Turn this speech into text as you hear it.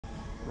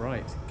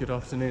Right, good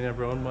afternoon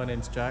everyone, my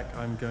name's Jack.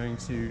 I'm going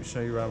to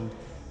show you around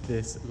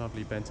this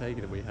lovely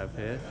Bentayga that we have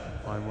here.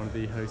 I'm one of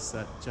the hosts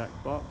at Jack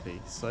Barkley.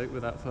 So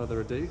without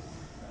further ado,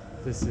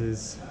 this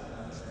is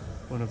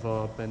one of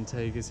our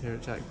Bentaygas here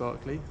at Jack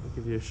Barkley. I'll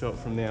give you a shot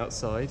from the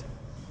outside.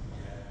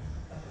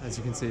 As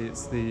you can see,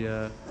 it's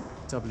the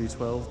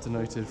W12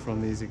 denoted from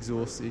these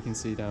exhausts that you can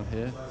see down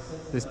here.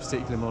 This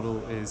particular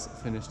model is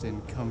finished in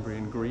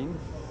Cumbrian green.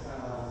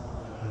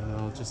 And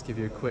I'll just give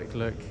you a quick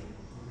look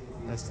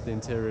as to the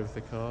interior of the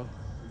car,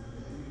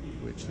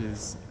 which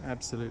is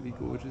absolutely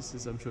gorgeous,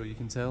 as I'm sure you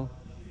can tell.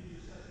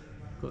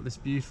 Got this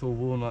beautiful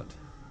walnut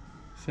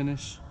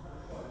finish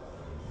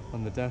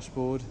on the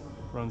dashboard,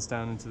 runs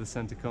down into the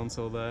center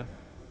console there.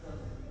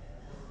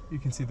 You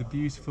can see the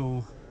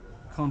beautiful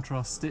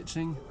contrast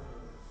stitching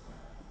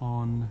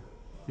on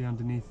the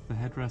underneath the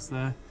headrest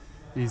there.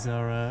 These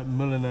are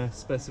Mulliner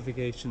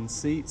specification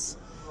seats,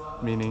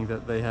 meaning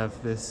that they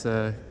have this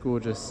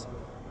gorgeous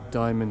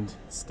diamond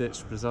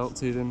stitched result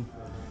to them.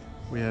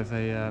 We have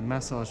a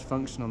massage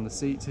function on the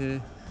seat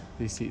here.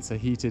 These seats are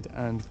heated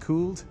and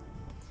cooled.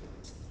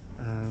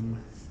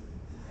 And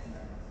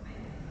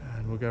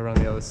we'll go around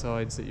the other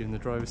side, sit you in the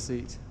driver's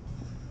seat.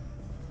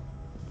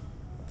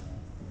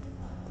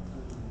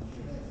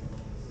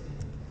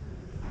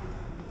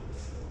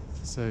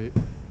 So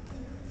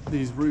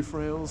these roof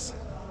rails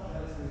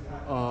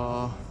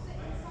are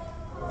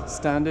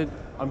standard.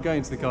 I'm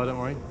going to the car, don't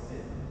worry.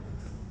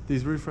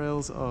 These roof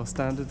rails are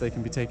standard, they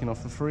can be taken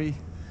off for free.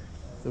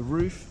 The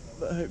roof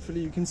that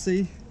hopefully you can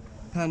see,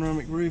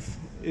 panoramic roof,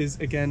 is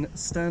again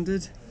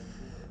standard.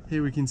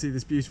 Here we can see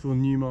this beautiful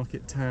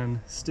Newmarket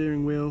tan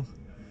steering wheel.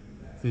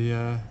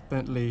 The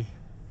Bentley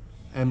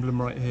emblem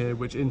right here,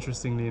 which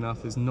interestingly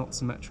enough is not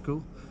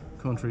symmetrical,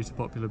 contrary to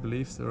popular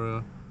beliefs. There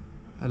are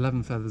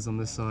 11 feathers on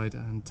this side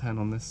and 10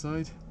 on this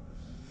side.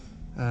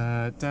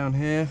 Down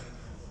here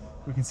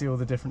we can see all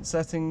the different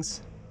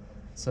settings.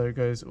 So it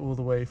goes all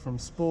the way from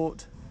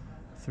sport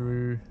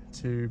through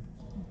to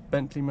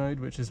Bentley mode,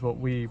 which is what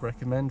we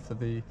recommend for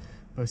the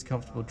most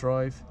comfortable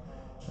drive.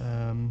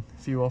 A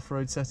few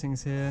off-road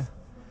settings here: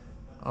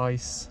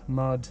 ice,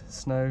 mud,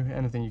 snow,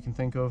 anything you can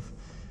think of.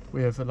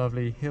 We have a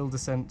lovely hill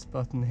descent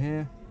button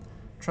here,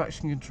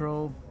 traction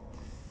control.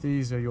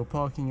 These are your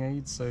parking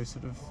aids, so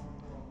sort of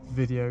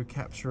video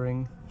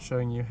capturing,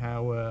 showing you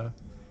how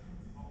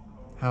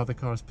the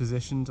car is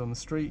positioned on the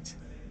street.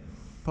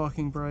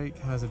 Parking brake,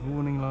 hazard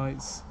warning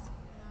lights.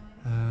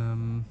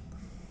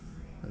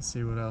 Let's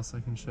see what else I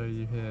can show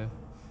you here.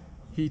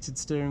 Heated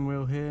steering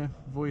wheel here,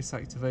 voice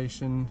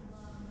activation,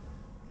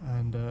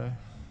 and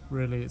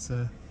really it's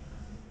a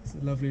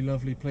lovely,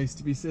 lovely place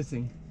to be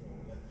sitting.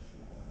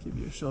 Give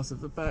you a shot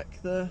of the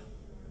back there.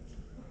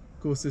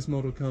 Of course, this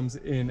model comes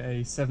in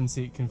a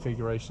 7-seat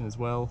configuration as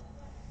well.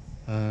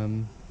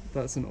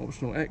 That's an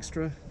optional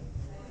extra.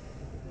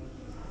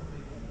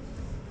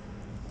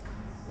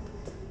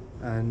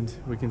 And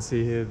we can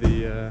see here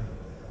the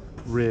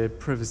rear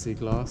privacy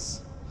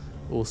glass,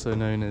 also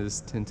known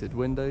as tinted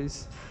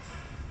windows.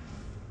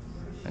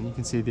 And you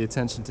can see the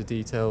attention to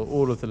detail.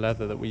 All of the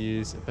leather that we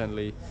use at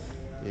Bentley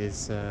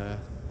is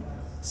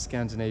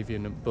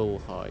Scandinavian bull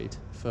hide,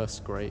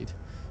 first grade,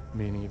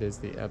 meaning it is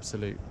the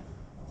absolute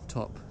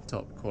top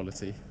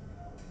quality.